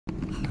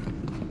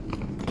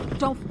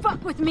Don't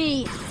fuck with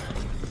me!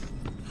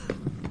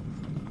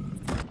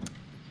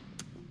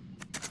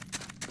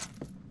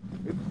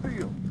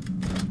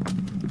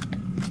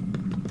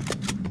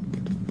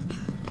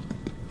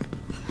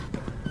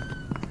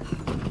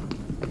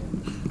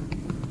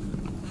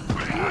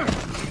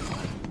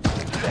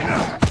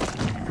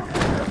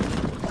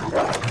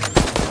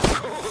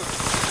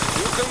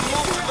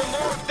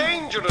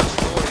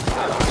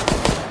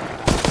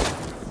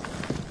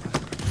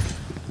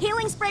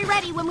 Healing spray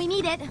ready when we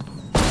need it.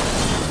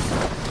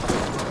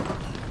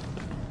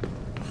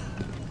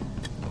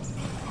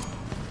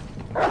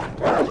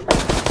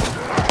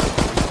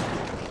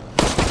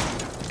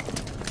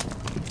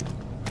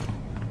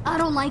 I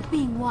don't like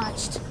being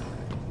watched.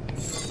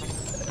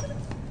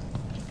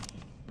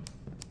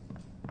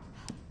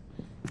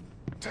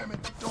 Damn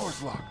it, the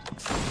door's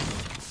locked.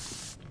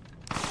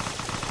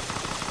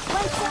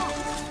 Lights off.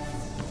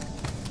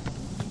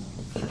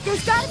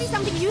 There's gotta be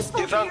something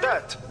useful You found here.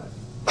 that?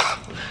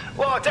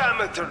 What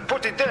amateur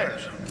put it there?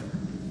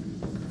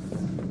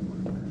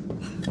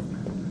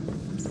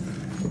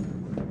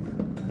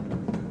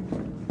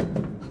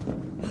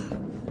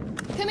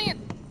 Come here.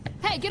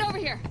 Hey, get over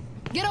here.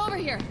 Get over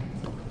here.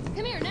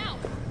 Come here now.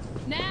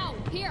 Now,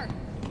 here.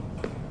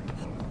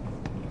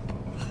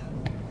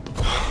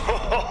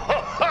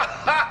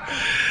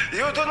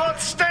 You do not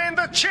stand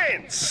a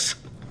chance.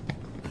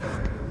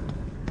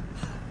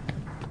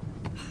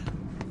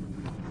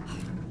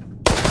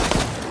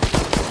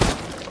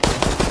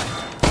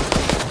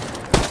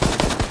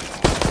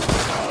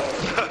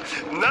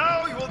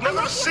 Now you will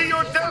never see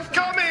your death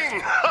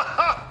coming!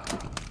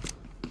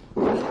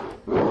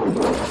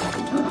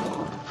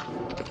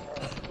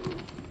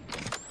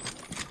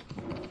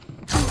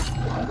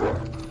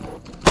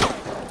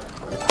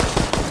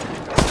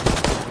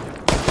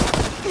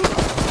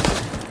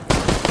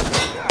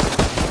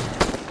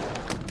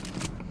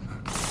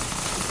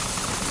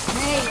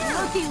 Hey,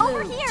 looky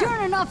Over Lou, here.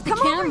 turning off the Come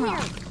camera.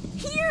 over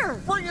here.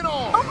 Here. Bring it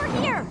on! Over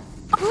here.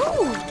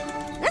 Ooh,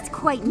 that's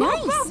quite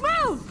nice.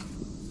 Move!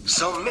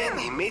 So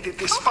many made it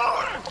this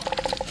far.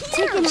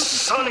 Here.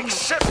 Son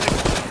accepted.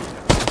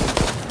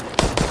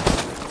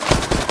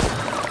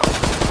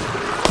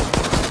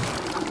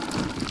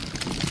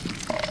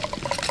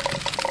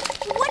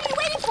 What are you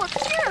waiting for?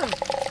 Here.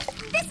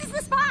 This is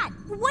the spot.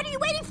 What are you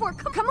waiting for?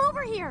 Come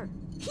over here.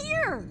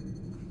 Here.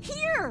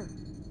 Here.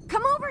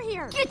 Come over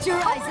here. Get your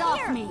eyes Over off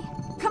here. me.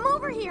 Come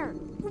over here.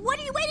 What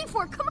are you waiting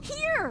for? Come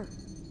here.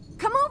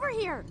 Come over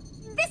here.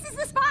 This is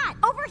the spot.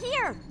 Over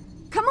here.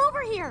 Come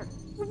over here.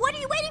 What are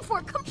you waiting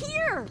for? Come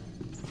here.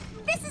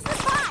 This is the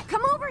spot.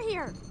 Come over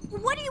here.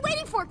 What are you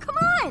waiting for? Come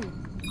on.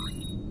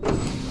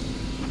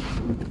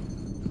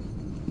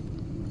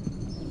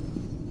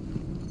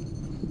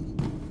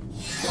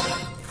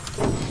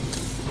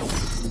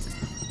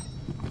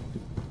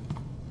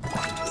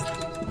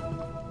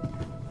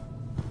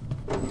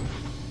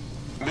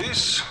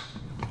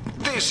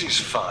 This is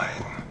fine.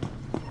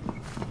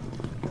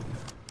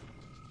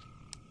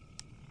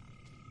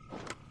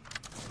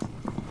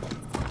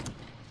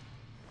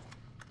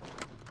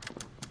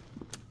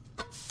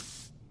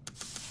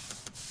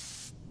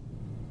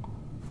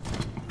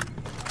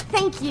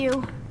 Thank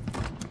you.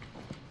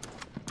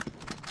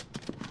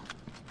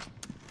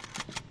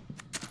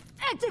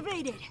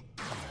 Activated!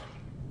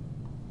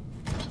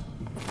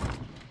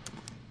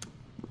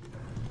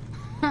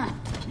 Huh.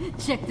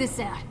 Check this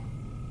out.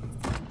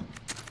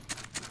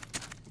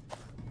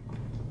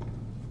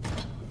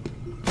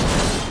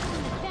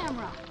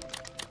 Camera.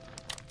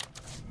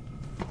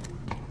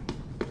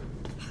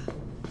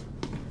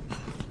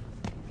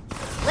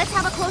 Let's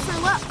have a closer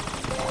look.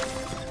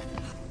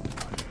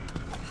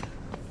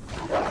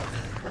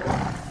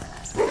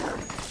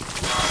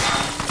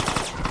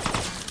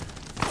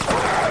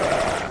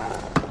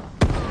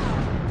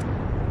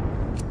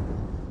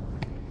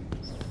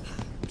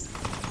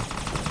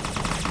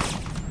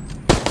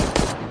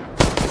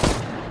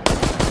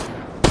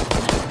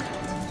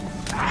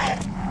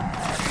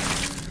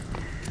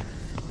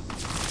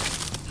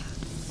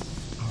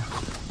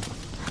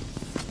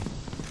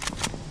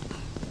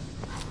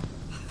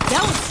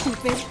 That was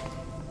stupid.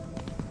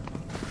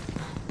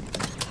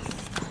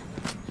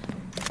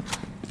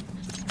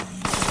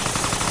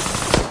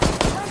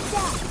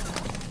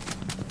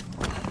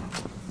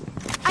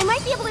 I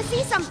might be able to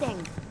see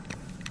something.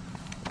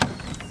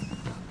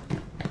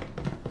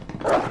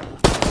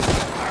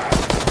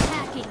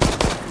 Hacking.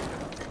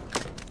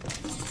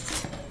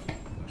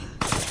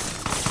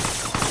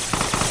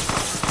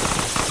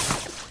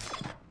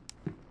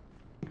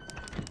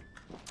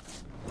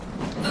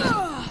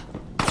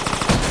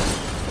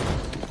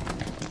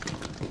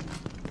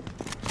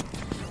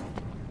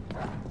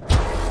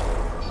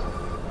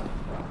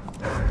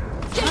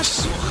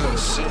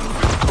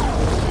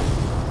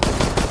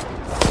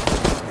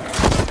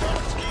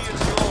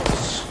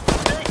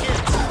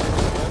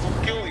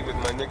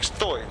 Next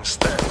toy and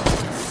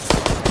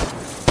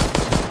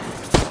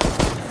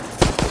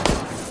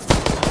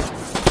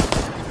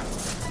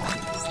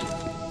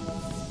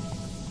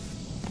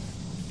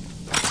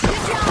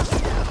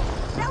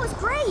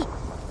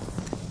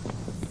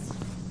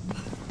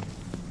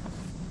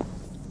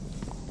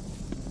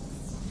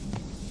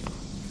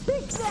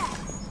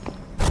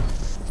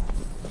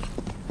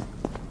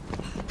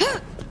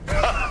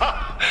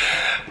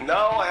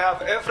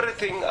have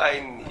everything I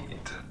need.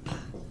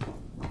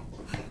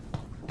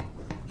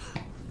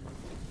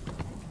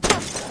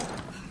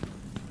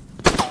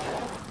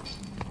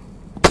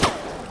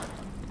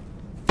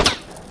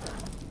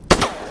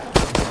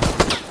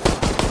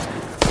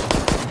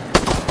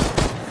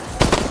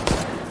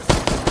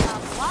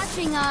 Stop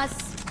watching us.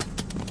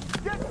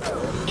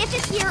 If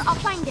it's here, I'll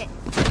find it.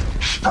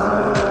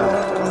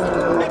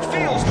 It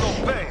feels no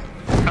pain,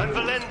 and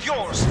will end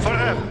yours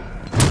forever.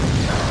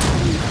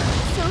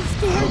 So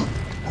scared.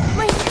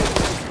 My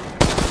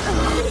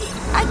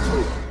I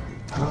can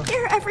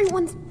hear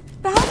everyone's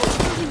bowels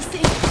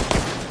releasing.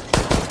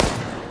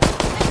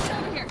 Hey, get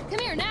over here. Come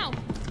here, now.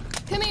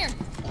 Come here.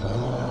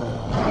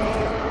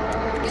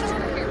 Get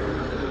over here.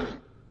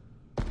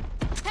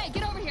 Hey,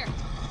 get over here.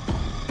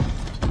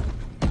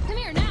 Come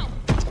here, now.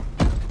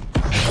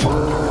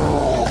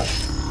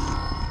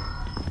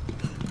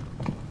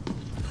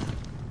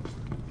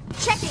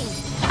 Checking.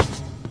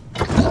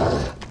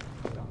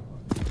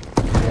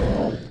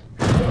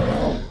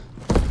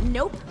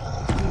 Nope.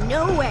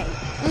 No way.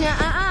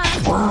 Nuh-uh.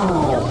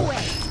 No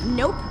way.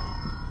 Nope.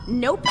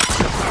 Nope.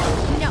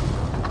 No.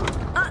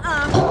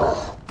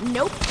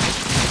 Nope.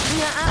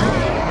 Nuh-uh.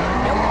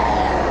 Nope.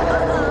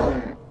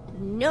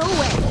 No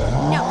way.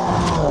 No.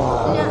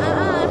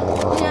 Nuh-uh.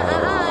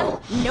 Nuh-uh.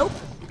 Nope.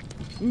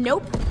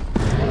 Nope.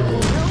 No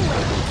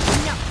way.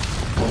 No.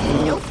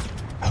 Nope.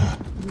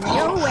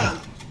 No way.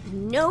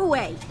 No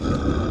way.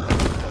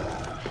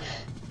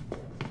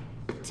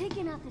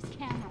 Taking out this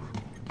camera.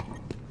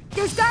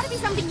 There's gotta be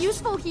something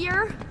useful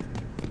here.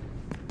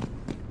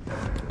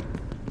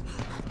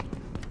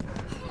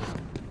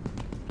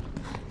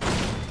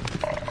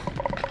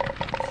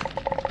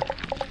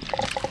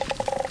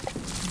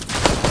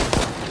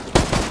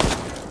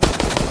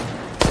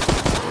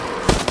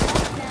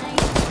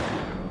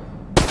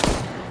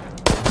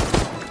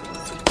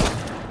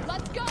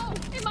 Let's go.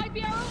 It might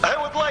be our own. I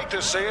would like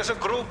to say as a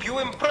group you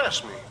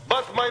impress me,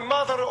 but my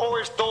mother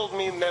always told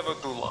me never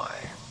to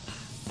lie.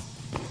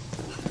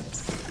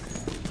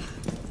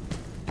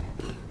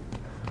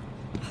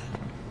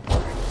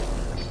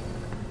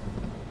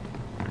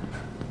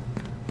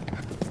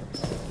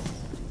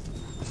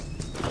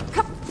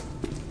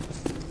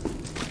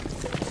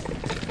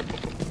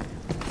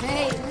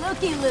 Hey,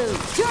 looky-loo.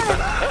 Turn it.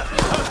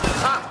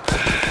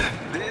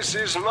 This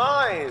is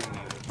mine.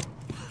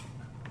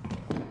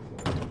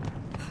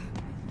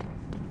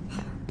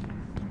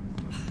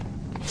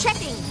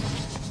 Checking.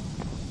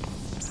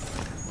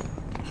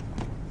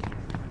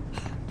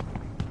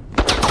 I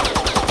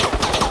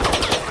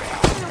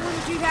don't want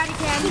to do that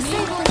again.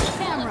 Disable the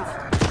camera.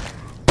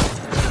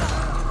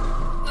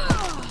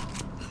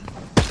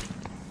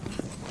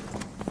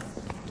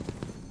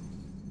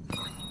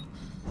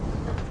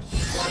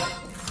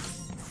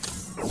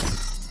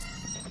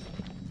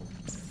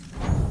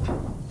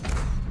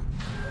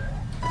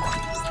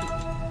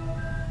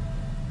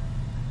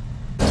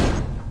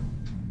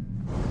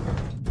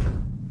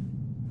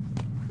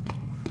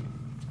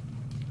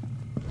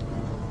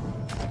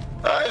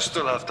 I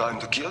still have time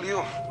to kill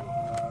you.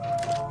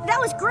 That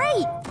was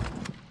great.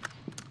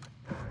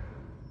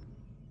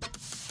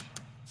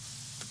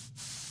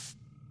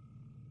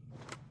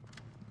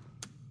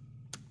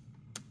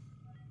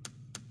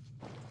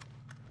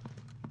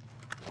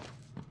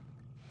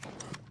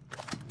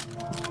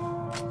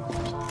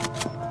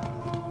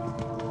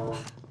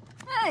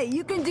 Hey,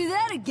 you can do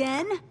that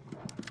again.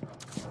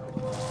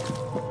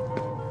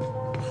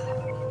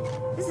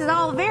 This is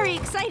all very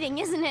exciting,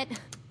 isn't it?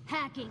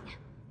 Hacking.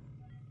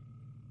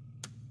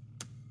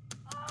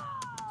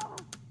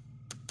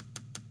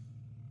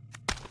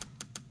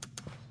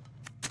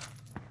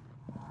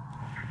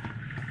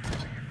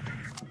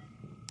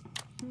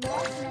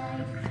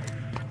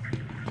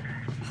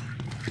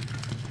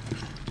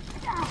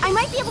 I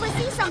might be able to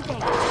see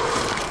something.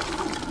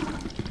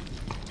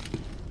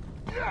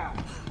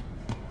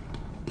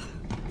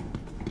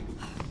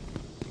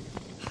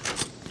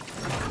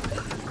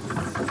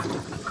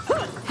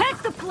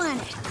 Hack the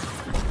planet.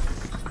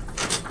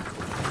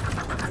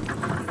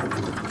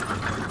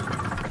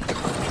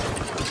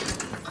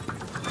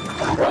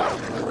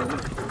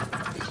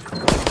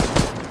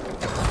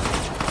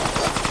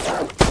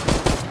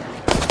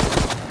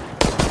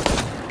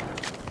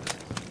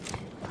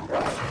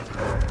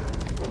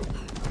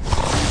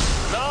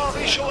 Now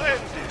we shall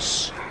end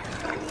this.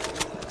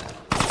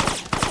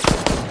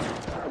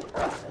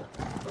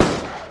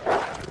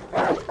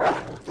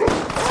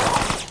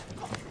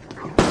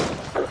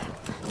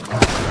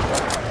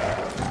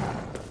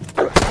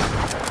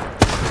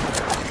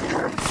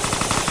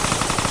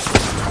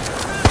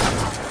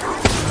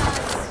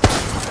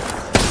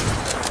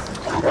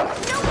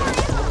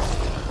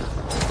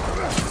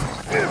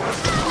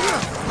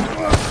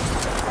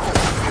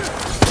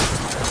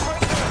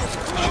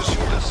 Je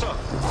suis le seul.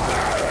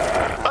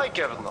 I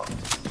care not,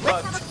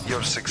 but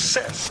your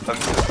success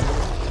amuses me.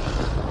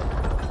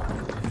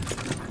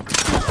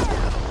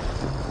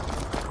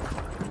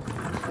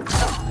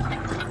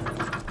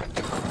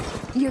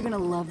 You're gonna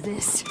love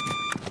this.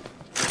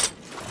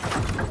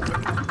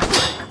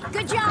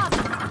 Good job.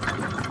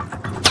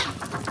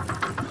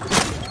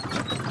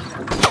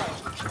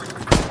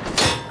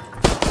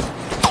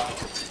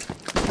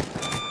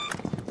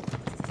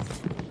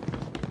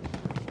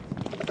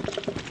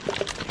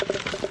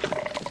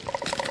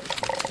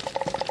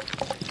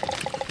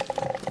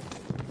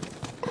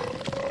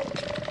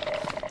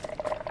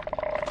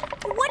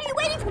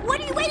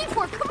 waiting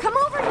for? Come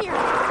over here.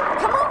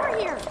 Come over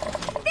here.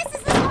 This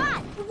is the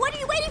spot. What are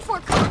you waiting for?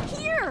 Come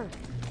here.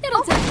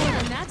 It'll take more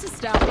than that to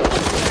stop me.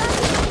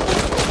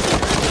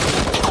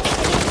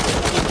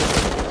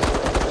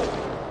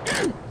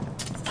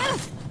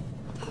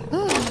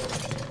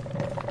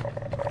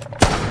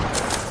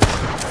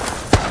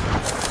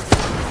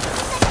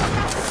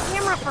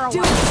 Camera for a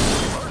while.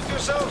 Hurt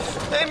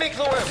yourself. They make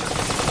no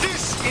effort.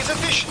 This is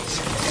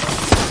efficiency.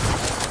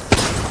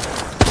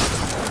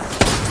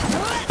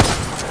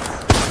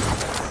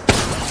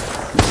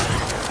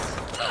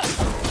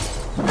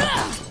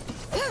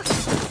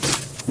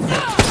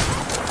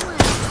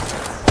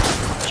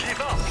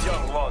 Give up,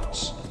 young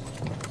ones.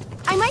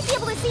 I might be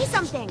able to see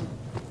something.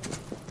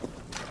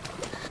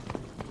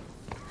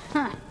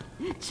 Huh.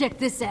 Check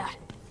this out.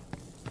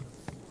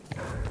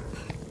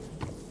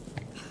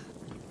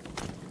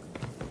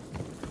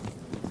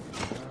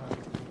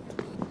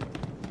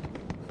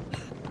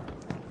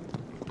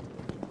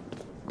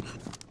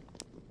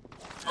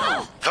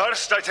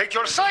 First I take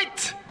your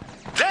sight,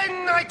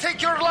 then I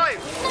take your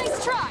life.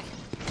 Nice try.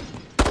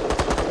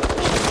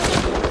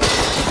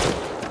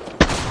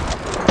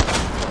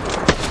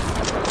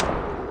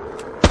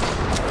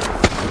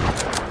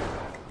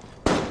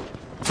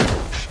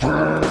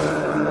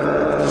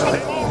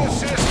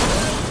 NEMESIS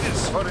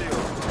is for you.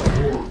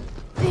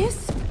 This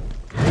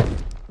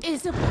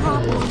is a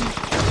problem.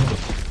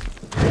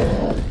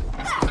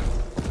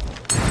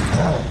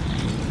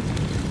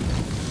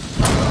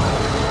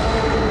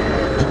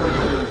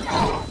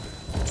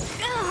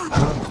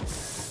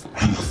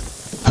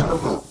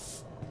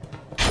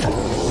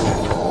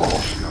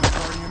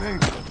 Guardian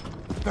angel.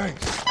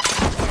 Thanks.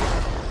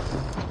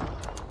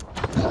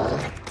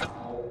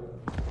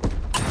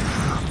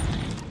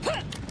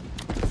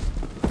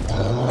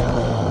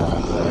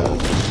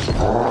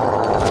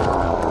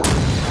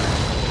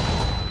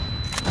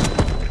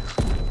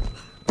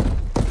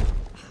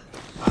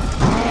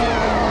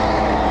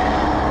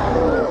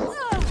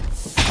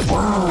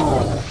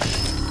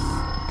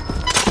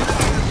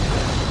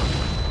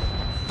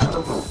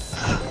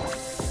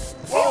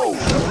 Whoa!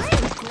 That was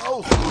too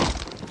close.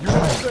 You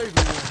didn't save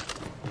me there.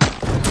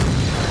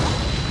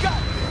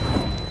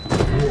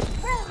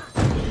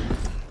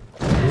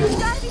 There's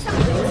gotta be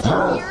something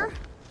useful here.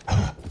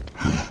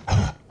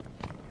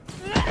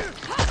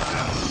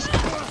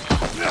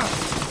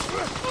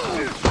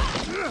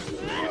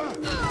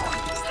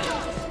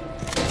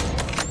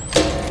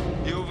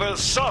 You will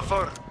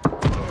suffer.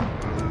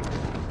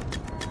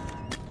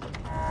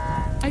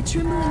 I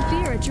tremble in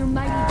fear at your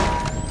mighty...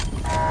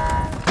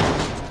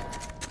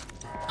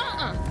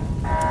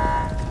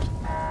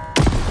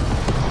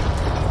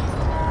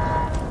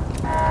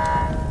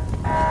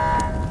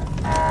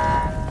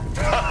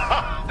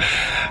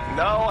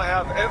 Now I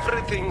have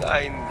everything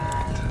I need.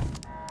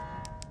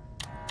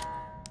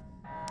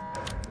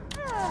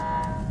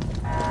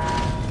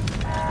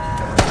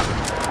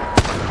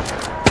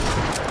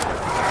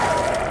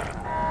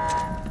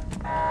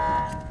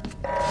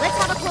 Let's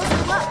have a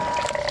closer look.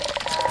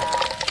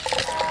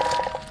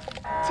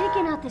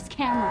 Taking out this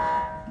camera.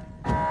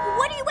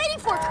 What are you waiting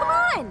for? Come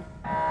on!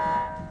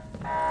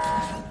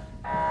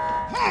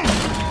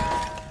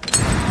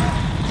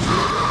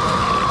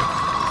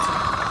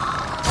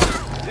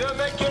 You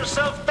make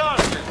yourself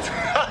target.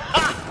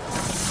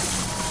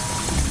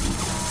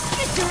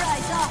 Get your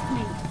eyes off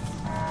me.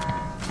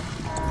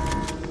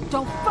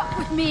 Don't fuck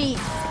with me.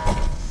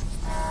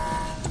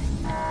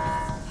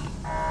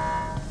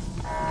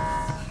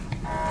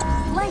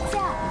 Lights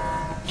out.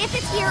 If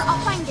it's here,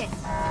 I'll find it.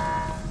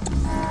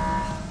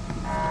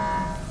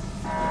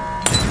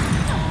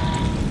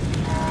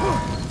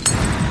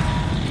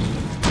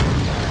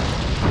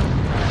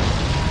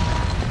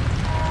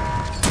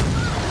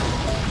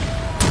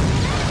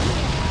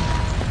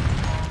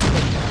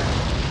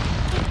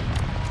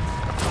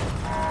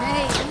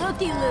 Hey,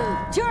 looky-loo.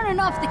 Turning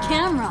off the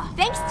camera.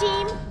 Thanks,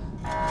 team.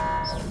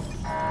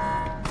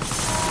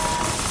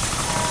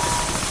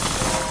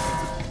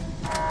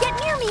 Get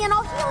near me and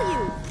I'll heal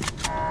you.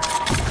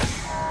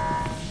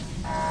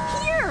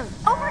 Here,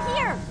 over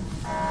here.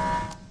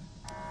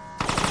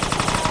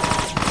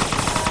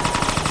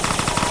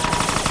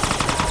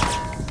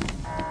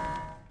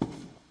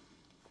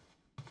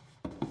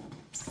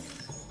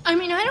 I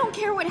mean, I don't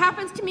care what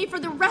happens to me for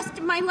the rest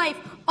of my life.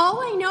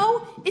 All I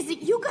know is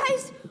that you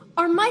guys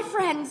are my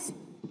friends.